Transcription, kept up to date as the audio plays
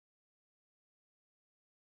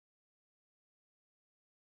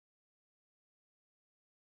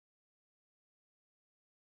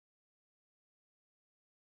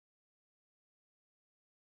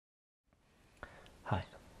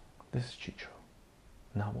this is Chycho.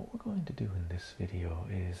 Now what we're going to do in this video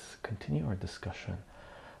is continue our discussion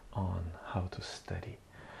on how to study.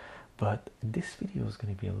 But this video is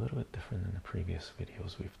going to be a little bit different than the previous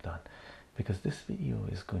videos we've done, because this video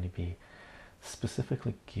is going to be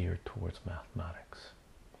specifically geared towards mathematics.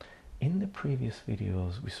 In the previous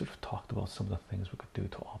videos, we sort of talked about some of the things we could do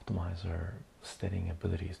to optimize our studying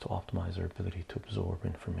abilities, to optimize our ability to absorb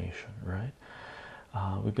information, right?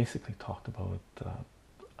 We basically talked about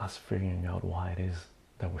us figuring out why it is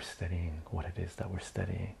that we're studying what it is that we're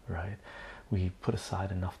studying, right? We put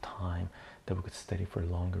aside enough time that we could study for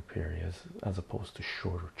longer periods as opposed to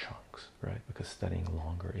shorter chunks, right? Because studying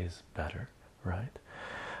longer is better, right?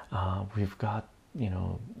 We've got, you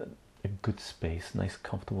know, a good space, nice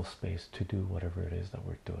comfortable space to do whatever it is that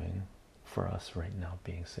we're doing. For us right now,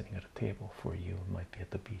 being sitting at a table, for you it might be at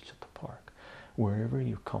the beach, at the park, wherever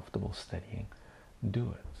you're comfortable studying,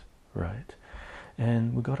 do it, right?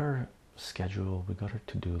 And we got our schedule, we got our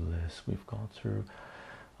to-do list, we've gone through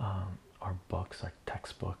our books, our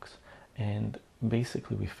textbooks, and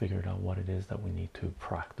basically we figured out what it is that we need to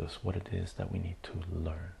practice, what it is that we need to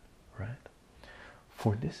learn, right?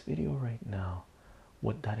 For this video right now,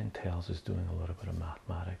 what that entails is doing a little bit of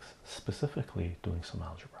mathematics, specifically doing some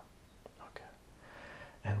algebra. Okay,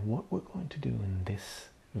 and what we're going to do in this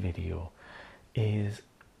video is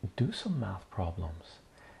do some math problems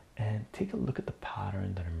and take a look at the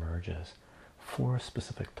pattern that emerges for a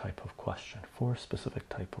specific type of question, for a specific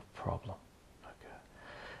type of problem. Okay,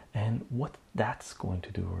 and what that's going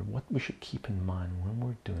to do, or what we should keep in mind when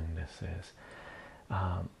we're doing this, is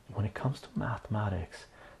when it comes to mathematics,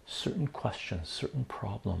 certain questions, certain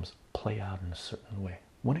problems play out in a certain way.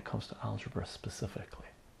 When it comes to algebra specifically,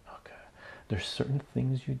 okay, there's certain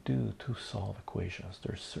things you do to solve equations,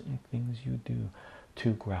 there's certain things you do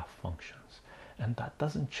to graph functions, and that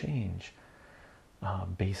doesn't change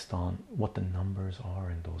based on what the numbers are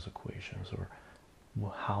in those equations, or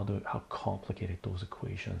how complicated those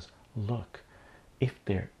equations look if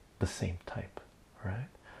they're the same type, right?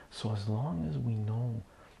 So as long as we know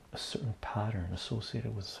a certain pattern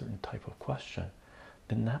associated with a certain type of question,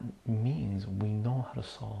 then that means we know how to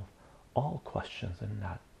solve all questions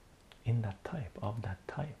in that type, of that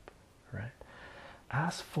type, right?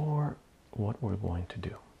 As for what we're going to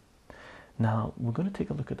do now, we're going to take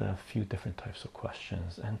a look at a few different types of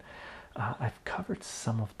questions, and I've covered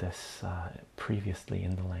some of this previously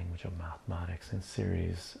in the language of mathematics in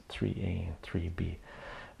series 3A and 3B.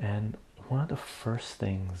 And one of the first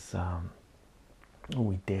things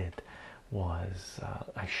we did was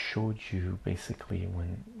I showed you basically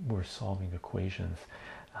when we're solving equations,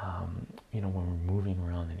 you know, when we're moving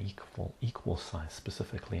around an equal sign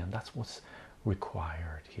specifically, and that's what's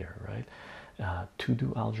required here, right? To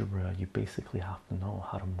do algebra, you basically have to know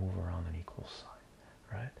how to move around an equal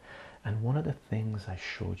sign, right? And one of the things I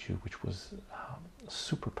showed you, which was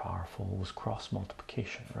super powerful, was cross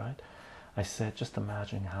multiplication, right? I said, just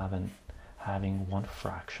imagine having one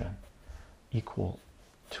fraction equal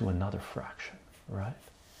to another fraction, right?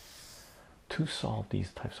 To solve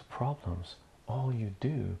these types of problems, all you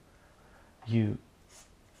do, you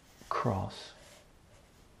cross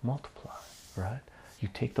multiply, right? You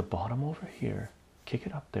take the bottom over here, kick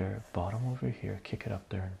it up there, bottom over here, kick it up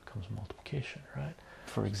there, and it becomes multiplication, right?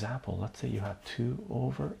 For example, let's say you have 2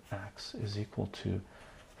 over x is equal to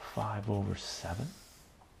 5 over 7,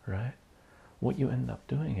 right? What you end up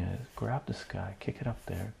doing is grab this guy, kick it up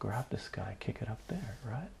there, grab this guy, kick it up there,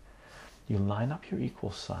 right? You line up your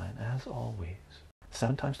equal sign as always.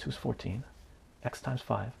 7 times 2 is 14, x times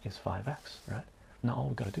 5 is 5x, right? Now all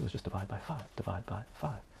we got to do is just divide by 5, divide by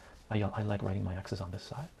 5. I like writing my x's on this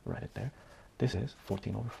side, write it there. This is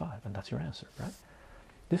 14 over 5, and that's your answer, right?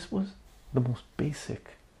 This was the most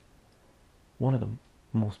basic, one of the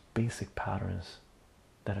most basic patterns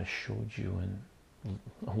that I showed you in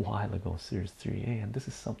a while ago in series 3A, and this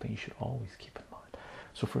is something you should always keep in mind.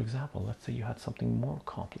 So for example, let's say you had something more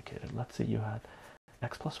complicated. Let's say you had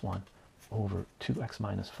x plus 1 over 2x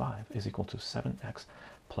minus 5 is equal to 7x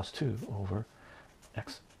plus 2 over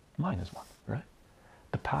x minus 1, right?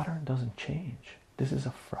 The pattern doesn't change. This is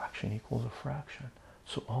a fraction equals a fraction.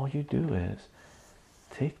 So all you do is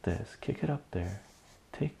take this, kick it up there,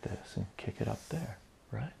 take this and kick it up there,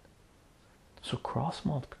 right? So cross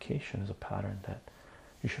multiplication is a pattern that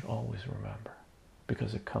you should always remember,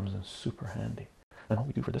 because it comes in super handy. And all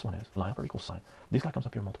we do for this one is line up our equal sign. This guy comes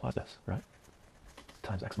up here and multiplies this, right?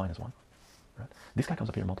 Times x minus 1, right? This guy comes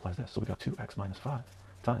up here and multiplies this. So we got 2x minus 5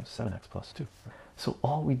 times 7x plus 2. Right? So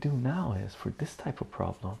all we do now is, for this type of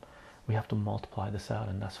problem, we have to multiply this out,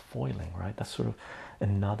 and that's foiling, right? That's sort of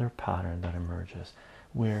another pattern that emerges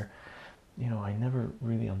where you know, I never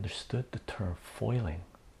really understood the term foiling,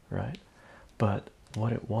 right? But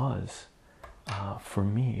what it was, for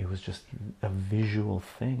me, it was just a visual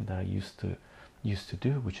thing that I used to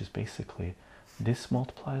do, which is basically this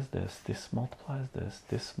multiplies this, this multiplies this,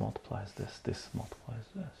 this multiplies this, this multiplies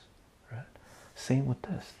this, right? Same with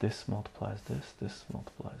this. This multiplies this, this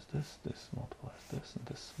multiplies this, this multiplies this, and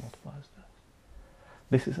this multiplies this.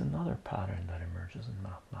 This is another pattern that emerges in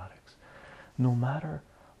mathematics. No matter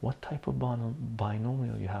what type of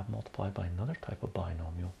binomial you have multiplied by another type of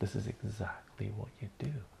binomial, this is exactly what you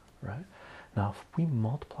do, right? Now, if we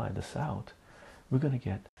multiply this out, we're going to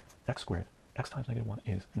get x squared. X times -1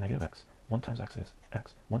 is negative x. 1 times x is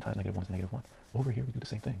x. 1 times -1 is negative 1. Over here, we do the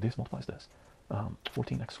same thing. This multiplies this.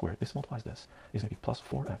 14x squared. This multiplies this. Is going to be plus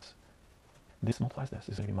 4x. This multiplies this.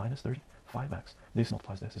 Is going to be minus 35x. This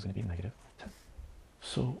multiplies this. Is going to be negative 10.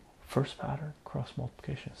 So, first pattern, cross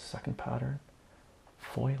multiplication. Second pattern,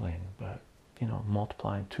 foiling, but, you know,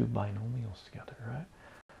 multiplying two binomials together, right?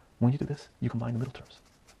 When you do this, you combine the middle terms.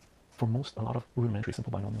 For a lot of rudimentary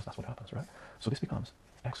simple binomials, that's what happens, right? So this becomes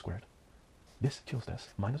x squared. This kills this.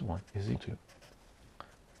 Minus 1 is equal to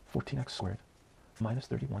 14x squared minus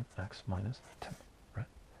 31x minus 10, right?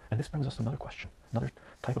 And this brings us to another question, another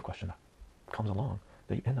type of question that comes along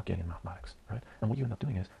that you end up getting in mathematics, right? And what you end up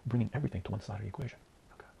doing is bringing everything to one side of the equation.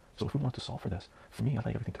 Okay. So if we want to solve for this, for me, I'd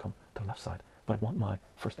like everything to come to the left side, but I want my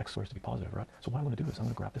first x squares to be positive, right? So what I'm going to do is I'm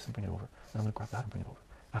going to grab this and bring it over, and I'm going to grab that and bring it over.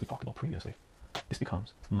 As we talked about previously, this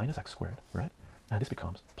becomes minus x squared, right? And this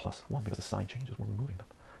becomes plus 1 because the sign changes when we're moving them.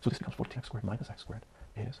 So this becomes 14x squared minus x squared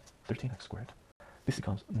is 13x squared. This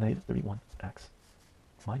becomes negative 31x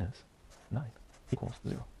minus 9 equals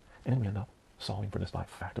 0. And then we end up solving for this by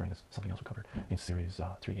factoring. This something else we covered in series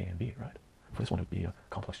 3a and b, right? For this one, it would be a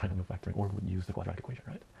complex trinomial factoring, or we would use the quadratic equation,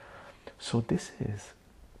 right? So this is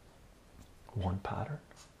one pattern,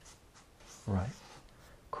 right?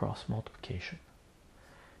 Cross multiplication.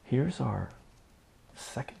 Here's our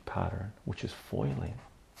second pattern, which is foiling,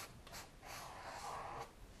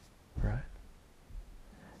 right?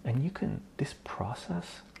 And this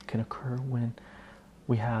process can occur when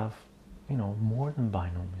we have, you know, more than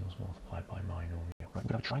binomials multiplied by binomial, right? We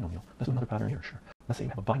could have a trinomial. Let's do another pattern here, sure. Let's say we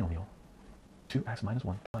have a binomial, 2x minus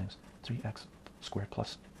 1 times 3x squared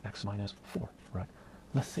plus x minus 4, right?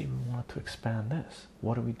 Let's say we want to expand this.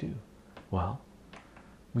 What do? Well,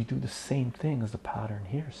 we do the same thing as the pattern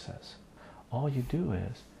here says. All you do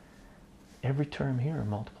is every term here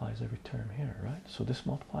multiplies every term here, right? So this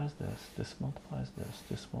multiplies this, this multiplies this,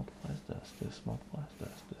 this multiplies this, this multiplies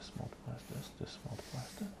this, this multiplies this, this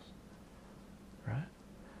multiplies this, right?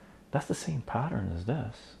 That's the same pattern as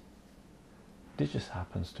this. This just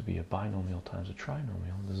happens to be a binomial times a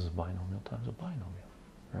trinomial. This is a binomial times a binomial,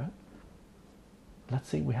 right? Let's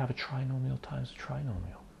say we have a trinomial times a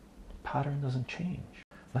trinomial. Pattern doesn't change.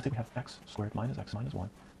 Let's say we have x squared minus x minus 1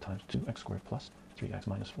 times 2x squared plus 3x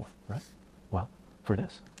minus 4, right? Well, for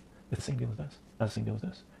this, it's the same deal as this. That's the same deal as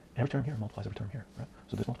this. Every term here multiplies every term here, right?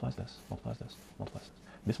 So this multiplies this, multiplies this, multiplies this.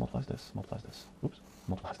 This multiplies this, multiplies this. Oops,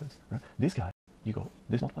 multiplies this, right? This guy, you go,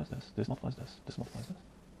 this multiplies this, this multiplies this, this multiplies this.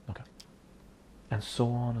 Okay. And so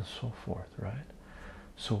on and so forth, right?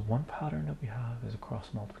 So one pattern that we have is a cross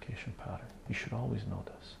multiplication pattern. You should always know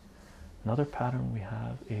this. Another pattern we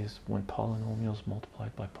have is when polynomials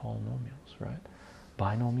multiplied by polynomials, right?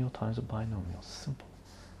 Binomial times a binomial, simple.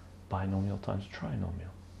 Binomial times a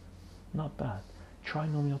trinomial, not bad.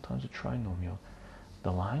 Trinomial times a trinomial,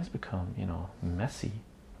 the lines become, you know, messy,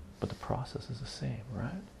 but the process is the same,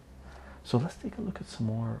 right? So let's take a look at some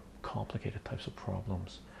more complicated types of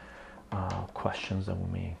problems, questions that we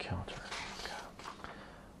may encounter. Okay.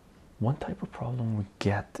 One type of problem we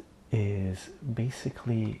get is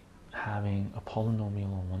basically having a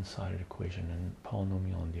polynomial on one side of the equation and a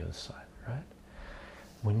polynomial on the other side, right?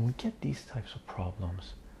 When we get these types of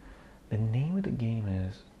problems, the name of the game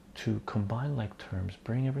is to combine like terms,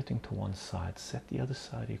 bring everything to one side, set the other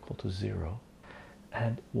side equal to 0.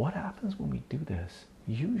 And what happens when we do this?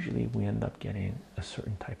 Usually we end up getting a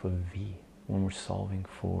certain type of v when we're solving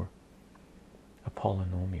for a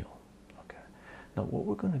polynomial. Okay. Now what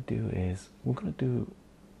we're going to do is we're going to do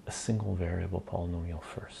a single variable polynomial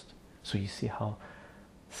first. So you see how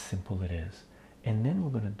simple it is. And then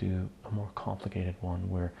we're going to do a more complicated one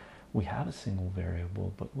where we have a single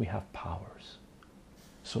variable, but we have powers.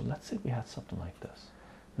 So let's say we had something like this.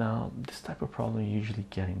 Now, this type of problem you usually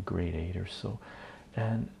get in grade 8 or so.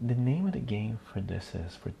 And the name of the game for this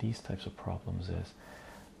is, for these types of problems is,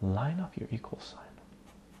 line up your equal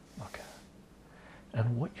sign. Okay.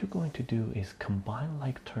 And what you're going to do is combine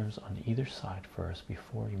like terms on either side first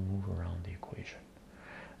before you move around the equation.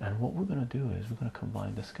 And what we're going to do is we're going to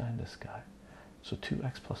combine this guy and this guy. So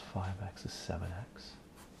 2x plus 5x is 7x.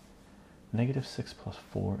 Negative 6 plus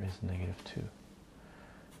 4 is negative 2.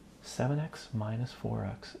 7x minus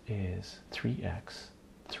 4x is 3x.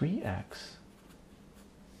 3x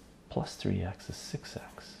plus 3x is 6x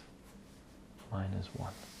minus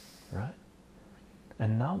 1, right?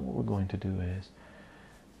 And now what we're going to do is,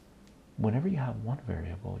 whenever you have one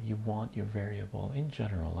variable, you want your variable, in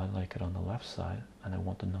general, I like it on the left side, and I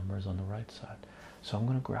want the numbers on the right side. So I'm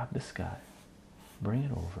going to grab this guy, bring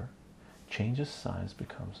it over, change his signs,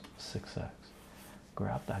 becomes 6x.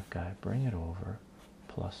 Grab that guy, bring it over,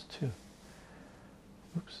 plus 2.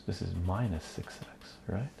 Oops, this is minus 6x,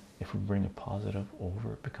 right? If we bring a positive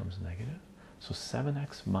over, it becomes negative. So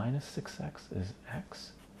 7x minus 6x is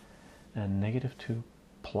x, and negative 2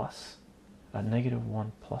 plus, negative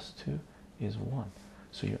 1 plus 2 is 1.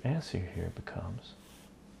 So your answer here becomes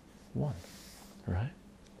 1, right?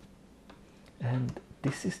 And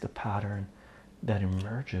this is the pattern that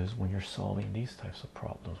emerges when you're solving these types of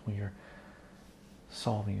problems, when you're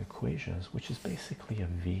solving equations, which is basically a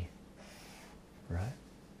V, right?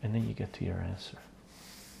 And then you get to your answer.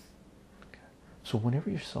 Okay. So whenever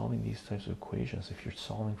you're solving these types of equations, if you're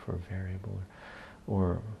solving for a variable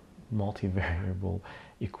or multivariable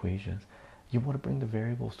equations, you want to bring the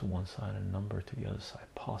variables to one side and a number to the other side,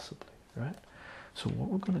 possibly, right? So what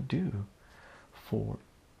we're going to do, for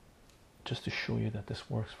just to show you that this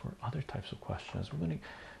works for other types of questions, we're going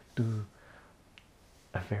to do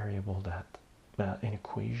a variable that an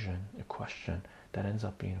equation, a question that ends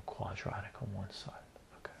up being a quadratic on one side.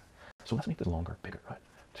 Okay, so let's make this longer, bigger, right?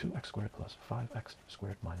 2x squared plus 5x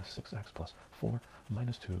squared minus 6x plus 4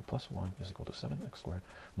 minus 2 plus 1 is equal to 7x squared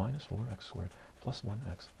minus 4x squared plus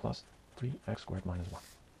 1x plus 3x squared minus 1.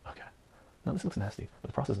 Okay, now this looks nasty, but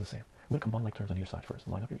the process is the same. We're going to combine like terms on either side first.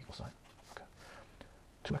 Line up your equal sign. Okay,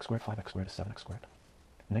 2x squared, 5x squared is 7x squared.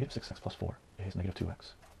 Negative 6x plus 4 is negative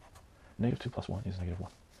 2x. Negative 2 plus 1 is negative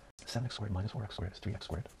 1. 7x squared minus 4x squared is 3x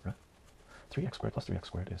squared, right? 3x squared plus 3x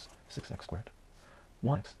squared is 6x squared.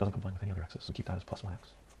 1x doesn't combine with any other x's, so keep that as plus 1x.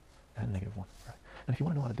 And negative 1, right? And if you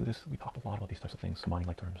want to know how to do this, we talked a lot about these types of things, combining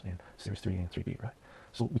like terms in series 3 and 3b, right?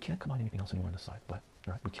 So we can't combine anything else anymore on this side, but,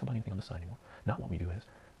 right? We can't combine anything on this side anymore. Now what we do is,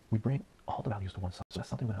 we bring all the values to one side. So that's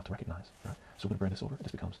something we're going to have to recognize, right? So we're going to bring this over,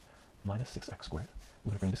 this becomes minus 6x squared.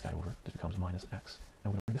 We're going to bring this guy over, this becomes minus x.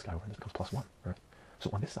 And we're going to bring this guy over, and this becomes plus 1, right? So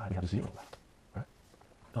on this side, we have 0 left, right?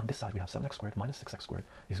 On this side, we have 7x squared minus 6x squared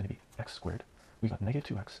is going to be x squared. We got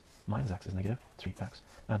negative 2x minus x is negative 3x.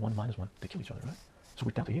 And 1 minus 1, they kill each other, right? So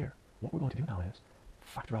we're down to here. What we're going to do now is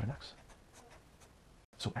factor out an x.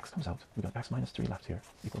 So x comes out. We got x minus 3 left here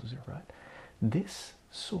equal to 0, right? This,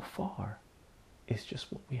 so far, is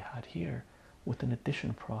just what we had here with an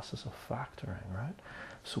addition process of factoring, right?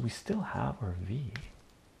 So we still have our v,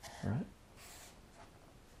 right?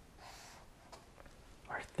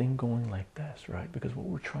 Our thing going like this, right? Because what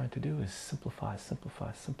we're trying to do is simplify,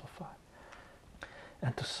 simplify, simplify.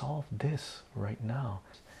 And to solve this right now,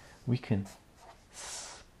 we can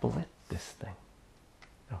split this thing,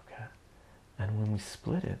 okay? And when we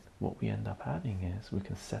split it, what we end up having is we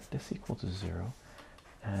can set this equal to 0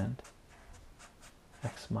 and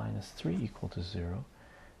x minus 3 equal to 0,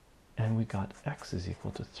 and we got x is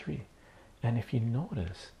equal to 3. And if you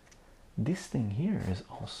notice, this thing here is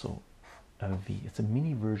also a v. It's a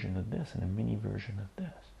mini version of this and a mini version of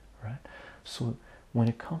this, right? So when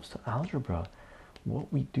it comes to algebra,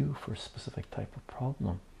 what we do for a specific type of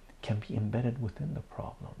problem can be embedded within the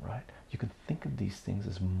problem, right? You can think of these things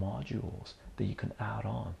as modules that you can add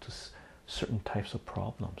on to certain types of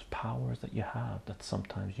problems, powers that you have that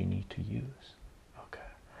sometimes you need to use. Okay,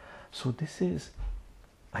 so this is,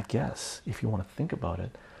 I guess, if you want to think about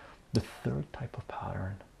it, the third type of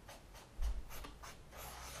pattern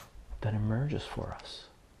that emerges for us.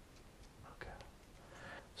 Okay,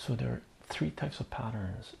 so there are 3 types of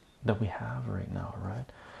patterns that we have right now, right?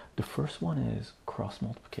 The first one is cross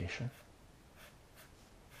multiplication,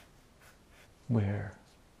 where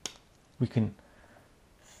we can,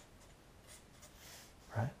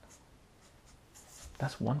 right?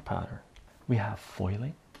 That's one pattern. We have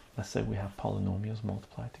foiling. Let's say we have polynomials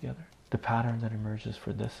multiplied together. The pattern that emerges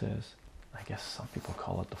for this is, I guess some people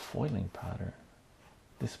call it the foiling pattern.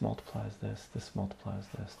 This multiplies this, this multiplies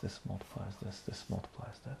this, this multiplies this, this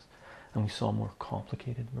multiplies this. And we saw more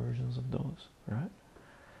complicated versions of those, right?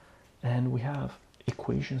 And we have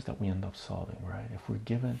equations that we end up solving, right? If we're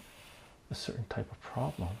given a certain type of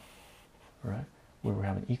problem, right, where we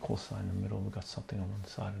have an equal sign in the middle, we've got something on one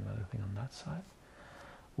side, another thing on that side,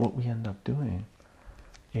 what we end up doing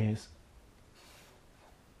is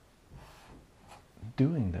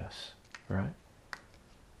doing this, right?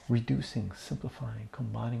 reducing, simplifying,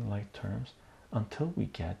 combining like terms until we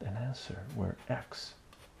get an answer where x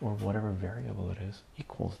or whatever variable it is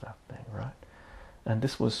equals that thing, right? And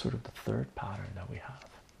this was sort of the third pattern that we have.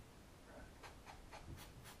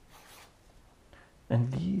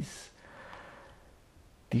 And these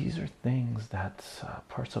are things that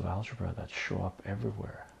parts of algebra that show up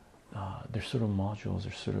everywhere. They're sort of modules,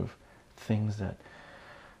 they're sort of things that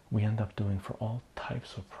we end up doing for all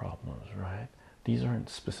types of problems, right? These aren't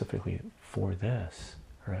specifically for this,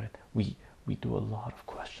 right? We do a lot of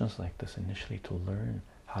questions like this initially to learn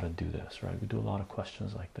how to do this, right? We do a lot of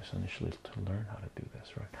questions like this initially to learn how to do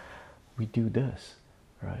this, right? We do this,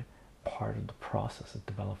 right? Part of the process is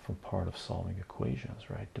developed from part of solving equations,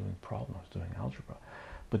 right? Doing problems, doing algebra.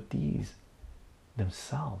 But these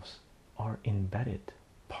themselves are embedded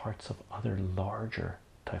parts of other larger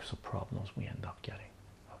types of problems we end up getting.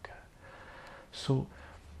 Okay, so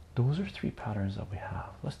those are three patterns that we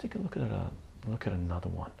have. Let's take a look at another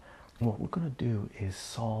one. What we're going to do is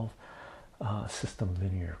solve system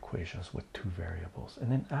linear equations with two variables,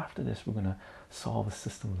 and then after this we're going to solve a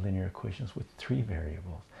system of linear equations with three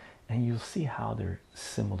variables, and you'll see how they're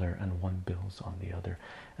similar and one builds on the other,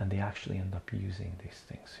 and they actually end up using these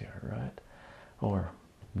things here, right? Or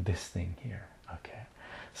this thing here. Okay,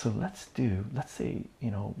 so let's say, you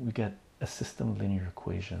know, we get a system of linear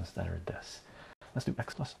equations that are this. Let's do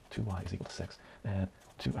x plus 2y is equal to 6 and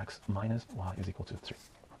 2x minus y is equal to 3.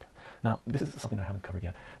 Okay. Now this is something I haven't covered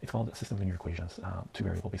yet. It's called system of linear equations, two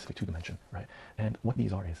variable, basically two dimension, right? And what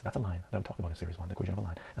these are is, that's a line that we talked about in series 1, the equation of a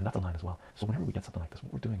line, and that's a line as well. So whenever we get something like this,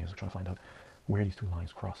 what we're doing is we're trying to find out where these two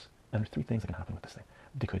lines cross. And there's three things that can happen with this thing.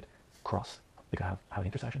 They could cross, they could have an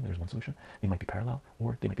intersection, there's one solution, they might be parallel,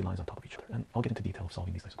 or they might be lines on top of each other. And I'll get into detail of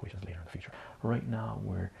solving these types of equations later in the future. Right now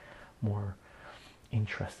we're more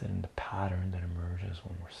interested in the pattern that emerges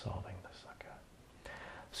when we're solving this. Okay,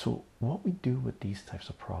 so what we do with these types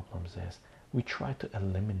of problems is we try to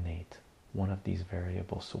eliminate one of these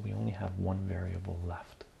variables, so we only have one variable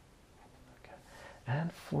left. Okay,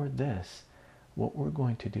 and for this, what we're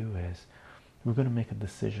going to do is we're going to make a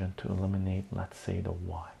decision to eliminate, let's say, the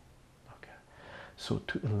y. Okay, so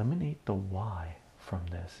to eliminate the y from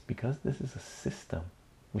this, because this is a system,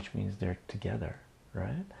 which means they're together,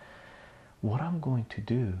 right? What I'm going to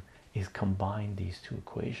do is combine these two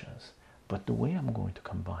equations, but the way I'm going to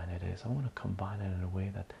combine it is I'm going to combine it in a way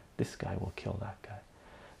that this guy will kill that guy.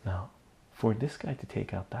 Now, for this guy to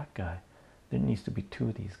take out that guy, there needs to be two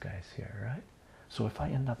of these guys here, right? So if I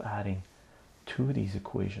end up adding two of these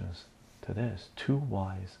equations to this, two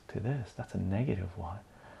y's to this, that's a negative y.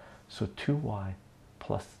 So 2y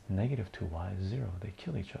plus negative 2y is 0. They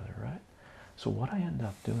kill each other, right? So what I end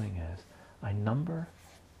up doing is I number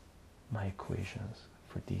my equations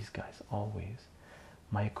for these guys always.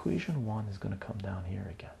 My equation 1 is going to come down here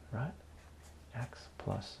again, right? X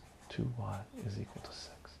plus 2y is equal to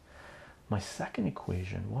 6. My second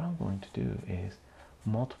equation, what I'm going to do is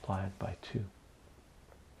multiply it by 2,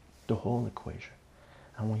 the whole equation.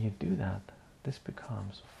 And when you do that, this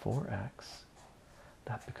becomes 4x,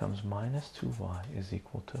 that becomes minus 2y is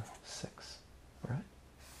equal to 6, right?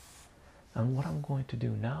 And what I'm going to do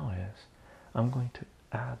now is I'm going to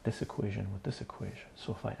add this equation with this equation.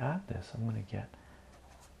 So if I add this, I'm going to get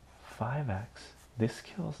 5x, this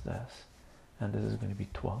kills this, and this is going to be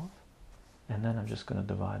 12, and then I'm just going to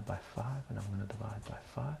divide by 5, and I'm going to divide by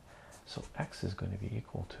 5, so x is going to be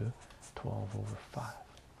equal to 12 over 5.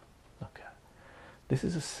 Okay, this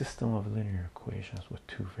is a system of linear equations with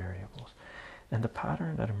two variables, and the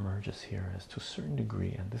pattern that emerges here is, to a certain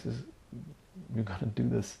degree, and this is, you're going to do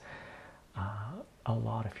this a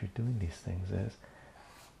lot if you're doing these things, is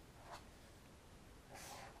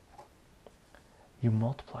you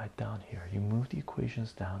multiply it down here. You move the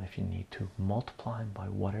equations down if you need to, multiply them by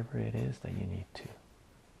whatever it is that you need to.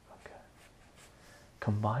 Okay,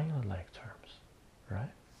 combine your like terms,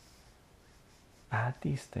 right? Add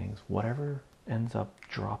these things, whatever ends up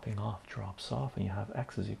dropping off drops off, and you have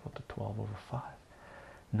x is equal to 12 over 5.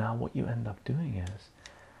 Now what you end up doing is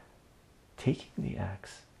taking the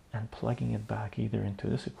x and plugging it back either into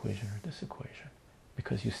this equation or this equation,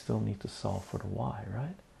 because you still need to solve for the y,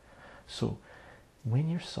 right? So when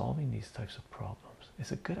you're solving these types of problems,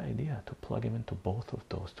 it's a good idea to plug them into both of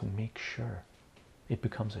those to make sure it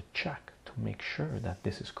becomes a check, to make sure that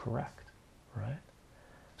this is correct, right?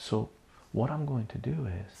 So what I'm going to do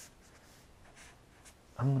is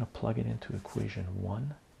I'm going to plug it into equation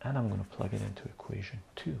 1, and I'm going to plug it into equation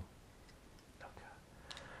 2.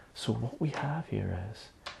 Okay, so what we have here is,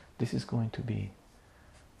 this is going to be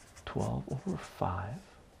 12 over 5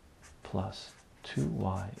 plus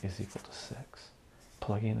 2y is equal to 6.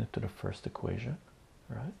 Plug in into the first equation,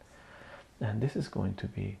 right? And this is going to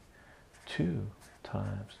be 2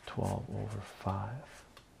 times 12 over 5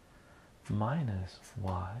 minus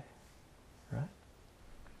y, right,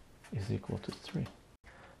 is equal to 3.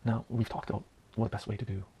 Now, we've talked about what the best way to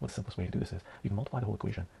do, what the simplest way to do this is. You can multiply the whole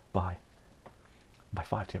equation by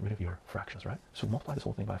 5 to get rid of your fractions, right? So multiply this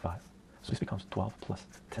whole thing by 5. So this becomes 12 plus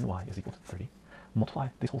 10y is equal to 30. Multiply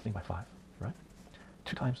this whole thing by 5, right?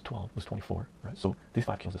 2 times 12 was 24, right? So this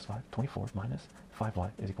 5 kills this 5. 24 minus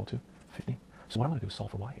 5y is equal to 15. So what I'm going to do is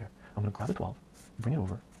solve for y here. I'm going to grab the 12, bring it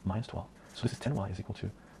over, minus 12. So this is 10y is equal to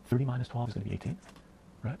 30 minus 12 is going to be 18,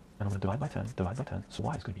 right? And I'm going to divide by 10, so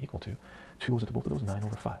y is going to be equal to 2 goes into both of those, 9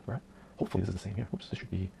 over 5, right? Hopefully this is the same here. Oops, this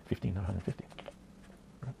should be 15, not 150.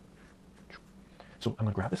 Right? So I'm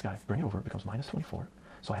going to grab this guy, bring it over, it becomes minus 24.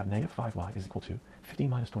 So I have negative 5y is equal to 15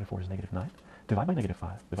 minus 24 is negative 9. Divide by negative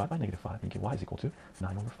 5, divide by negative 5, and get y is equal to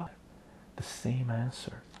 9 over 5. The same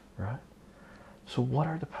answer, right? So what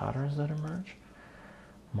are the patterns that emerge?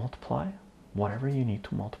 Multiply whatever you need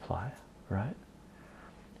to multiply, right?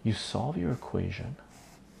 You solve your equation,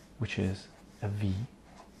 which is a v,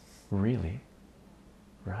 really,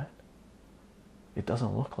 right? It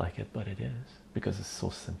doesn't look like it, but it is, because it's so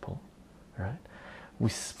simple, right? We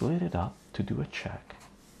split it up to do a check.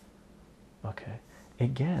 Okay,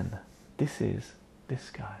 again, this is this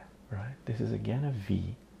guy, right? This is again a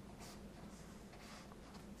v.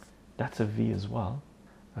 That's a v as well,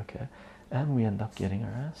 okay? And we end up getting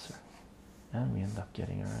our answer.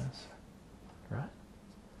 Right?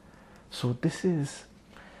 So this is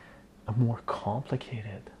a more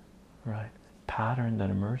complicated, right, pattern that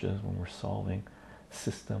emerges when we're solving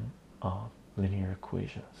system of linear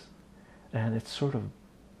equations. And it's sort of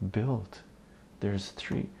built, there's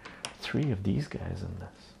three of these guys in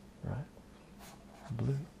this, right?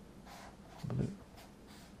 Blue, blue,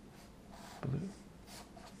 blue.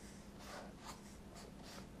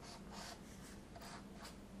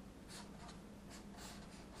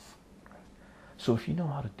 So if you know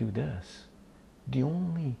how to do this, the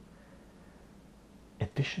only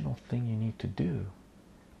additional thing you need to do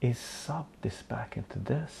is sub this back into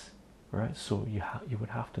this, right? So you would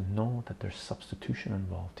have to know that there's substitution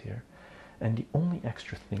involved here, and the only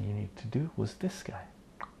extra thing you need to do was this guy,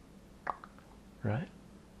 right?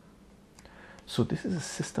 So this is a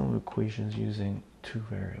system of equations using 2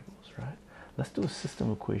 variables, right? Let's do a system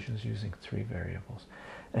of equations using 3 variables,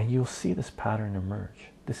 and you'll see this pattern emerge.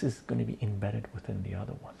 This is going to be embedded within the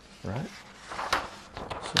other one, right?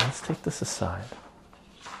 So let's take this aside.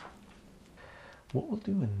 What we'll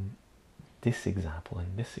do in this example,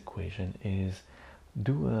 in this equation, is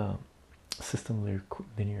do a system of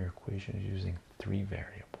linear equations using 3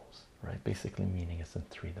 variables, right? Basically meaning it's in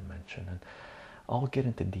 3 dimensions. And I'll get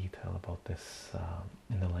into detail about this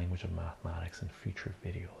in the language of mathematics in future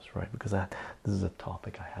videos, right? Because this is a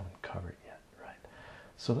topic I haven't covered yet, right?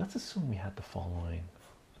 So let's assume we had the following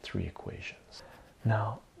 3 equations.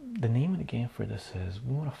 Now, the name of the game for this is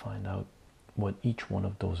we want to find out what each one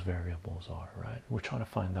of those variables are, right? We're trying to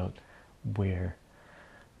find out where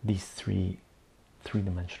these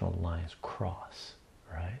three-dimensional lines cross,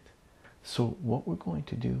 right? So what we're going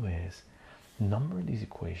to do is number these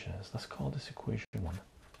equations. Let's call this equation 1,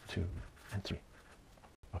 2, and 3.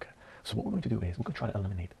 Okay, so what we're going to do is we're going to try to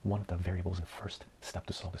eliminate one of the variables in the first step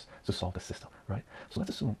to solve this system, right? So let's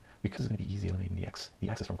assume, because it's going to be easy eliminating the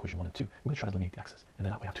x's from equation 1 and 2, we're going to try to eliminate the x's, and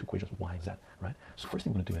then that way we have 2 equations with y and z, right? So first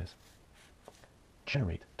thing we're going to do is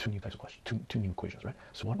generate 2 new types of questions, two new equations, right?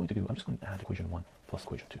 So what I'm going to do, I'm just going to add equation 1 plus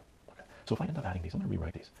equation 2. Okay, so if I end up adding these, I'm going to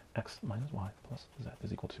rewrite these. X minus y plus z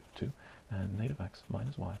is equal to 2, and negative x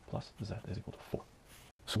minus y plus z is equal to 4.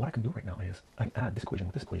 So what I can do right now is I can add this equation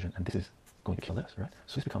with this equation, and this is going to kill this, right?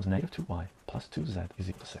 So this becomes negative 2y plus 2z is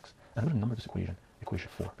equal to 6. And I'm going to number this equation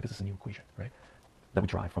 4, because it's a new equation, right? That we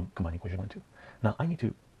derive from combining equation 1 and 2. Now I need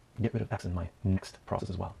to get rid of x in my next process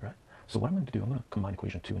as well, right? So what I'm going to do, I'm going to combine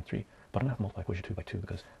equation 2 and 3, but I'm going to have to multiply equation 2 by 2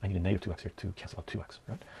 because I need a negative 2x here to cancel out 2x,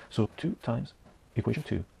 right? So 2 times equation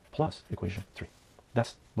 2 plus equation 3.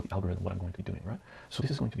 That's what the algorithm, what I'm going to be doing, right? So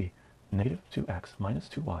this is going to be negative 2x minus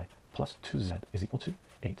 2y plus 2z is equal to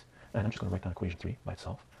 8. And I'm just going to write down equation 3 by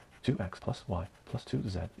itself. 2x plus y plus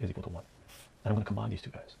 2z is equal to 1. And I'm going to combine these 2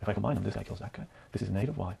 guys. If I combine them, this guy kills that guy. This is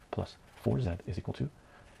negative y plus 4z is equal to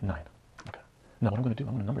 9. Okay. Now what I'm going to do,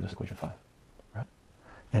 I'm going to number this equation 5, right?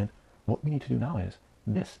 And what we need to do now is,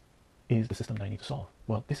 this is the system that I need to solve.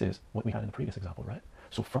 Well, this is what we had in the previous example, right?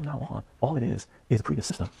 So from now on, all it is the previous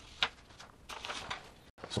system.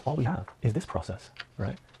 So all we have is this process,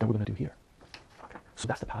 right, that we're going to do here. Okay. So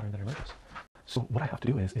that's the pattern that emerges. So what I have to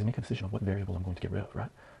do is make a decision of what variable I'm going to get rid of, right?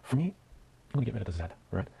 For me, I'm going to get rid of the z,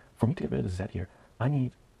 right? For me to get rid of the z here, I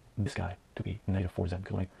need this guy to be negative 4z,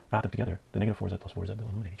 because when I add them together, the negative 4z plus 4z, they'll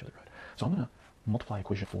eliminate each other, right? So I'm going to multiply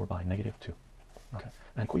equation 4 by negative 2. Okay,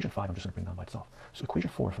 and equation 5 I'm just going to bring down by itself. So equation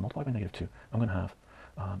 4, if I multiply by negative 2, I'm going to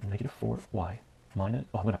have negative 4y minus,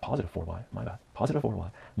 oh, I'm going to have positive 4y, my bad. Positive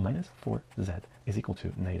 4y minus 4z is equal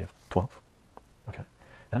to negative 12. Okay, and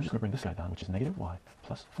I'm just going to bring this guy down, which is negative y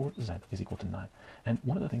plus 4z is equal to 9. And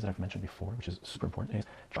one of the things that I've mentioned before, which is super important, is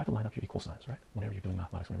try to line up your equal signs, right? Whenever you're doing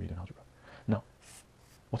mathematics, whenever you're doing algebra. Now,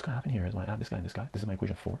 what's going to happen here is when I add this guy and this guy, this is my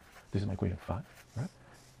equation 4, this is my equation 5, right?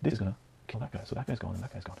 This is going to kill that guy, so that guy's gone and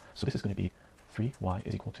that guy's gone. So this is going to be 3y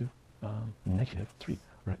is equal to negative 3,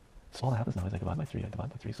 right? So all that happens now is I divide by 3,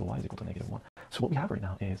 so y is equal to negative 1. So what we have right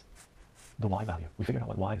now is the y value. We figured out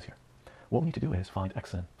what y is here. What we need to do is find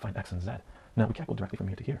x and z. Now we can't go directly from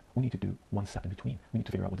here to here. We need to do one step in between. We need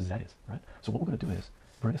to figure out what z is, right? So what we're going to do is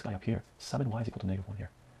bring this guy up here, 7y is equal to negative 1 here.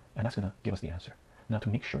 And that's going to give us the answer. Now to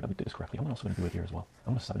make sure that we did this correctly, I'm also going to do it here as well.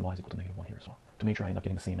 I'm going to 7y is equal to negative 1 here as well, to make sure I end up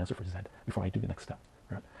getting the same answer for z before I do the next step,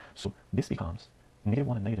 right? So this becomes negative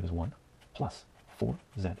 1 and negative is 1 plus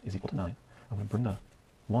 4z is equal to 9. I'm going to bring the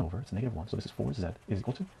 1 over, it's negative 1, so this is 4z is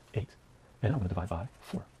equal to 8. And I'm going to divide by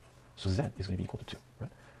 4. So z is going to be equal to 2, right?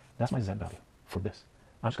 That's my z value for this.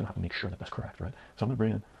 I'm just going to have to make sure that that's correct, right? So I'm going to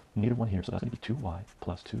bring in negative 1 here, so that's going to be 2y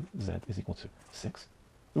plus 2z is equal to 6.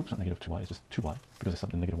 Oops, not negative 2y, it's just 2y, because it's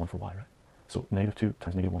something negative 1 for y, right? So negative 2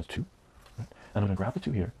 times negative 1 is 2, right? And I'm going to grab the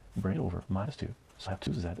 2 here, bring it over, minus 2, so I have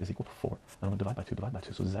 2z is equal to 4. And I'm going to divide by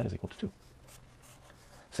 2, so z is equal to 2.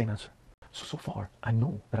 Same answer. So far, I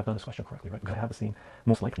know that I've done this question correctly, right? Because I have the same,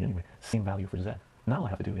 most likely anyway, same value for z. Now all I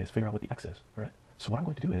have to do is figure out what the x is, right? So what I'm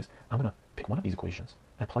going to do is, I'm going to pick one of these equations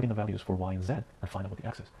and plug in the values for y and z and find out what the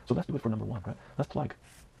x is. So let's do it for number 1, right? Let's plug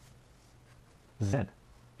z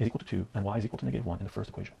is equal to 2 and y is equal to negative 1 in the first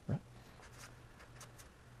equation, right?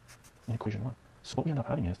 In equation 1. So what we end up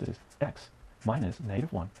having is, this is x minus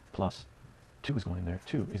negative 1 plus 2 is going in there,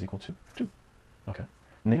 2 is equal to 2, okay?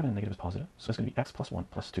 Negative and negative is positive, so it's going to be x plus 1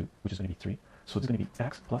 plus 2, which is going to be 3. So it's going to be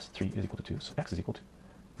x plus 3 is equal to 2, so x is equal to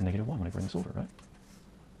negative 1 when I bring this over, right?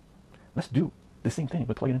 Let's do the same thing,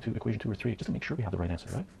 but plug it into equation 2 or 3, just to make sure we have the right answer,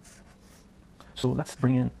 right? So let's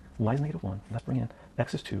bring in y is negative 1, let's bring in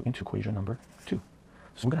x is 2 into equation number 2.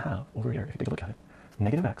 So we're going to have, over here, if you take a look at it,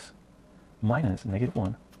 negative x minus negative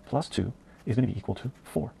 1 plus 2 is going to be equal to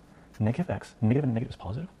 4. Negative x, negative and negative is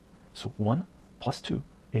positive, so 1 plus 2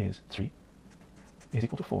 is 3, is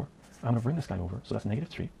equal to 4. I'm going to bring this guy over, so that's negative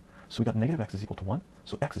 3. So we got negative x is equal to 1,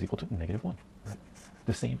 so x is equal to negative 1, right?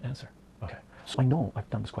 The same answer. Okay, so I know I've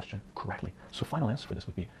done this question correctly. So final answer for this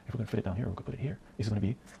would be, if we're going to fit it down here, we could put it here, is going to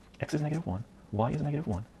be x is negative 1, y is negative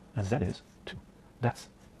 1, and z is 2. That's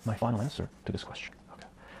my final answer to this question. Okay.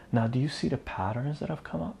 Now, do you see the patterns that have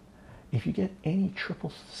come up? If you get any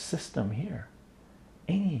triple system here,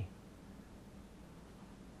 any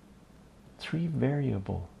 3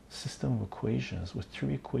 variable system of equations with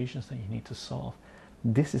 3 equations that you need to solve,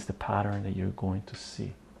 this is the pattern that you're going to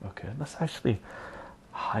see. Okay, let's actually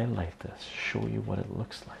highlight this, show you what it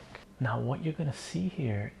looks like. Now what you're going to see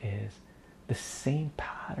here is the same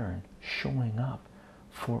pattern showing up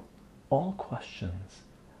for all questions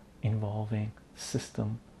involving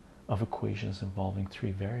system of equations involving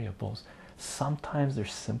 3 variables. Sometimes they're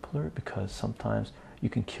simpler because sometimes you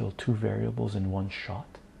can kill 2 variables in one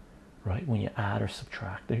shot, right? When you add or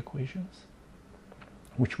subtract the equations,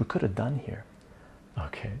 which we could have done here,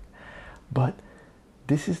 okay? But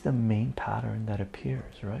this is the main pattern that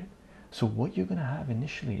appears, right? So what you're going to have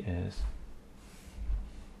initially is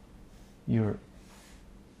your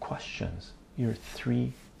questions, your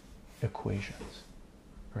 3 equations,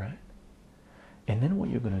 right? And then what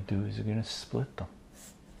you're going to do is you're going to split them.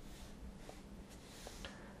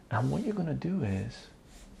 And what you're going to do is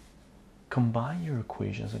combine your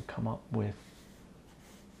equations and come up with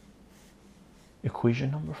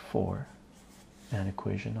equation number 4 and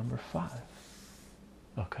equation number 5.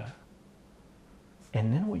 Okay.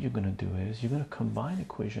 And then what you're going to do is you're going to combine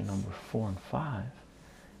equation number 4 and 5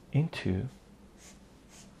 into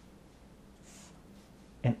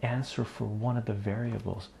an answer for one of the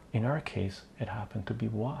variables. In our case, it happened to be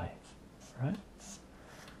y, right?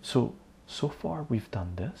 So far we've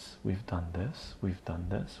done this, we've done this, we've done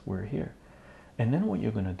this, we're here. And then what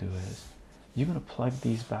you're going to do is you're going to plug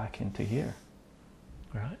these back into here,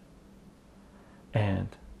 right? And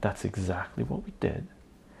that's exactly what we did.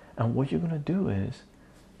 And what you're going to do is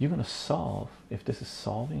you're going to solve, if this is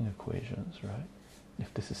solving equations, right?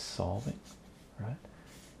 If this is solving, right?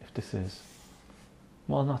 If this is,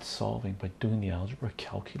 well, not solving, but doing the algebra,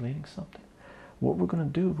 calculating something. What we're going to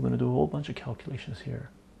do, we're going to do a whole bunch of calculations here,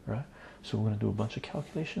 right? So we're going to do a bunch of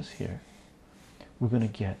calculations here. We're going to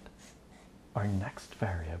get our next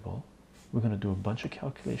variable. We're going to do a bunch of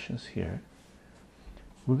calculations here.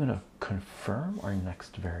 We're going to confirm our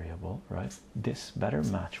next variable, right? This better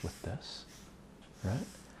match with this, right?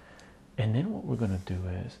 And then what we're going to do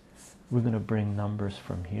is we're going to bring numbers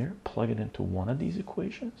from here, plug it into one of these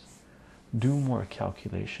equations, do more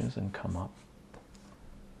calculations, and come up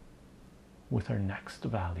with our next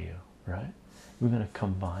value, right? We're going to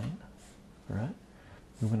combine, right?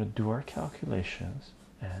 We're going to do our calculations,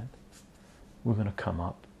 and we're going to come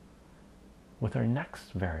up with our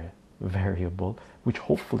next variable, which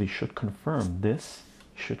hopefully should confirm this,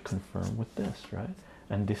 should confirm with this, right?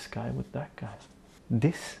 And this guy with that guy.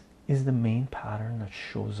 This is the main pattern that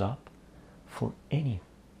shows up for any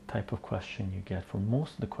type of question you get, for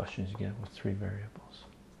most of the questions you get with 3 variables.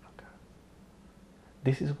 Okay.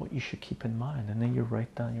 This is what you should keep in mind, and then you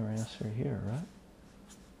write down your answer here, right?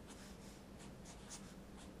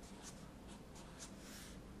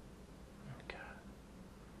 Okay.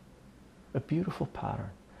 A beautiful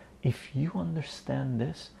pattern. If you understand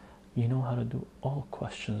this, you know how to do all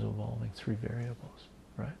questions involving 3 variables,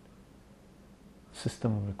 right?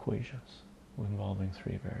 System of equations involving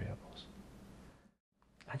 3 variables.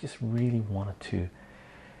 I just really wanted to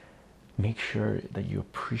make sure that you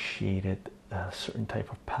appreciated a certain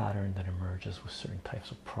type of pattern that emerges with certain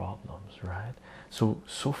types of problems, right? So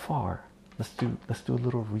far, let's do a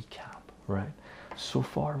little recap, right? So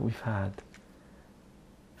far we've had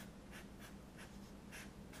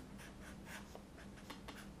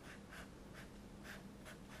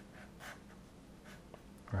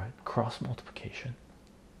cross multiplication,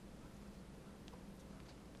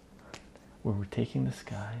 where we're taking this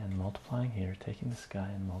guy and multiplying here, taking this guy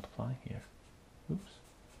and multiplying here. Oops.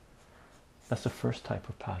 That's the first type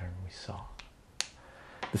of pattern we saw.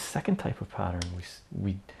 The second type of pattern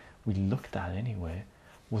we looked at anyway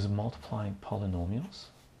was multiplying polynomials,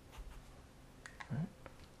 right?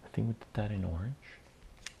 I think we did that in orange,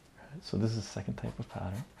 right? So this is the second type of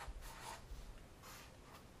pattern.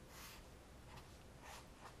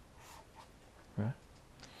 Right?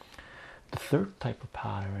 The third type of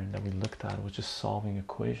pattern that we looked at was just solving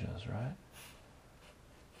equations, right?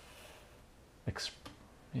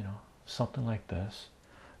 You know, something like this.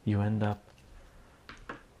 You end up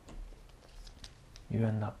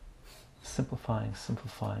simplifying,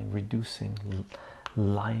 reducing,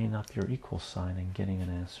 lining up your equal sign and getting an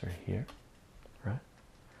answer here, right?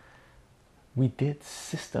 We did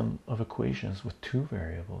system of equations with 2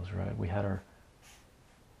 variables, right? We had our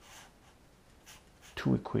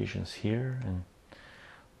 2 equations here, and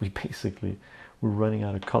we're running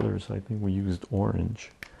out of colors, so I think we used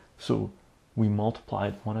orange. So we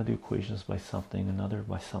multiplied one of the equations by something, another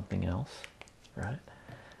by something else, right?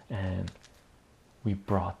 And we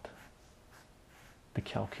brought the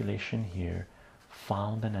calculation here,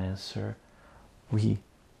 found an answer, we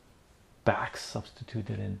back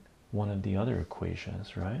substituted in one of the other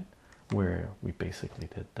equations, right? Where we basically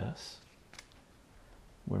did this,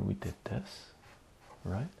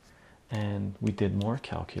 right? And we did more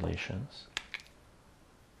calculations,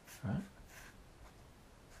 right?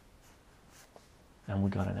 And we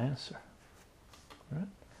got an answer, right?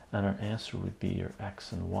 And our answer would be your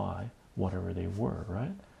x and y, whatever they were,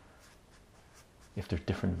 right? If they're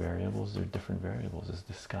different variables, they're different variables. It's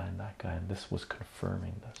this guy and that guy, and this was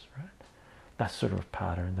confirming this, right? That sort of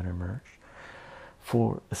pattern that emerged.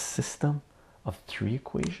 For a system of 3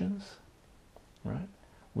 equations, right?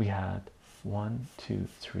 We had 1, 2,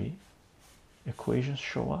 3 equations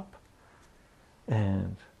show up,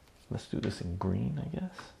 and let's do this in green, I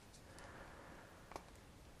guess,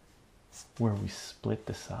 where we split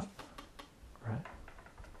this up, right?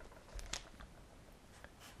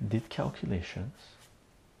 Did calculations,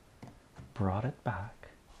 brought it back,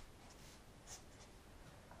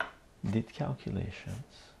 did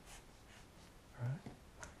calculations, right?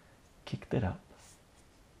 Kicked it up,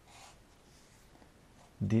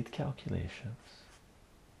 did calculations,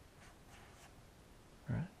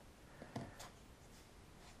 right?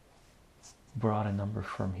 Brought a number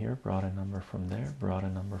from here, brought a number from there, brought a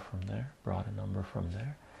number from there, brought a number from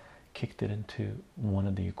there, kicked it into one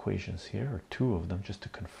of the equations here, or 2 of them, just to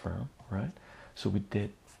confirm, right? So we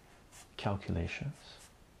did calculations,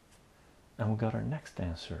 and we got our next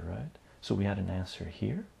answer, right? So we had an answer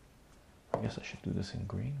here. I guess I should do this in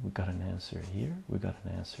green. We got an answer here, we got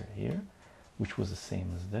an answer here, which was the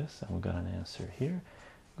same as this, and we got an answer here,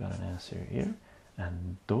 we got an answer here,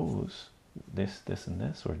 and those, this and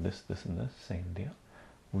this, or this and this, same deal,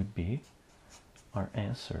 would be our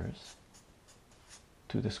answers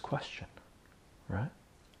to this question, right?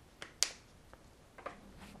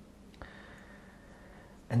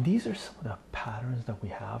 And these are some of the patterns that we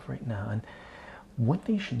have right now. And one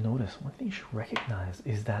thing you should notice, one thing you should recognize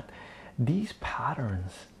is that these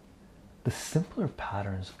patterns, the simpler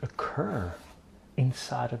patterns, occur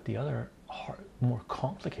inside of the other more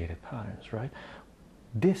complicated patterns, right?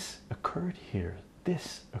 This occurred here,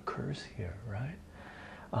 this occurs here, right?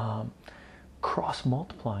 Cross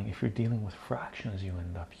multiplying, if you're dealing with fractions, you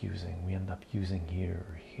end up using, we end up using here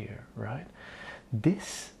or here, right?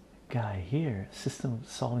 This guy here,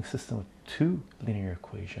 solving system of two linear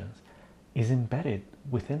equations, is embedded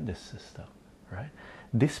within this system, right?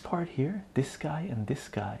 This part here, this guy and this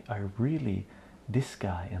guy, are really this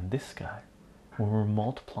guy and this guy. When we're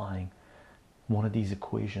multiplying one of these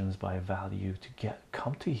equations by a value to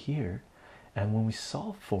come to here, and when we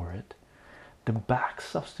solve for it, the back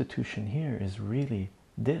substitution here is really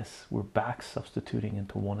this. We're back substituting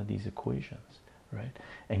into one of these equations, right,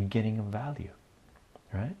 and getting a value,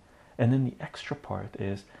 right? And then the extra part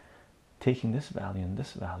is taking this value and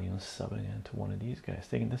subbing it into one of these guys,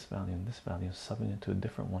 taking this value and subbing into a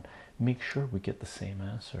different one. Make sure we get the same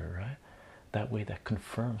answer, right? That way, that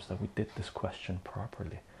confirms that we did this question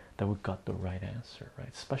properly, that we got the right answer,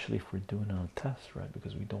 right? Especially if we're doing it on a test, right?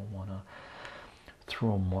 Because we don't want to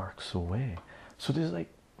throw marks away. So there's like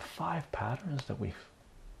 5 patterns that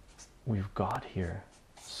we've got here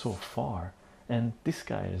so far, and this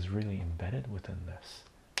guy is really embedded within this.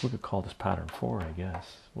 We could call this pattern 4, I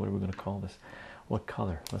guess. What are we going to call this? What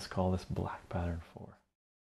color? Let's call this black pattern 4.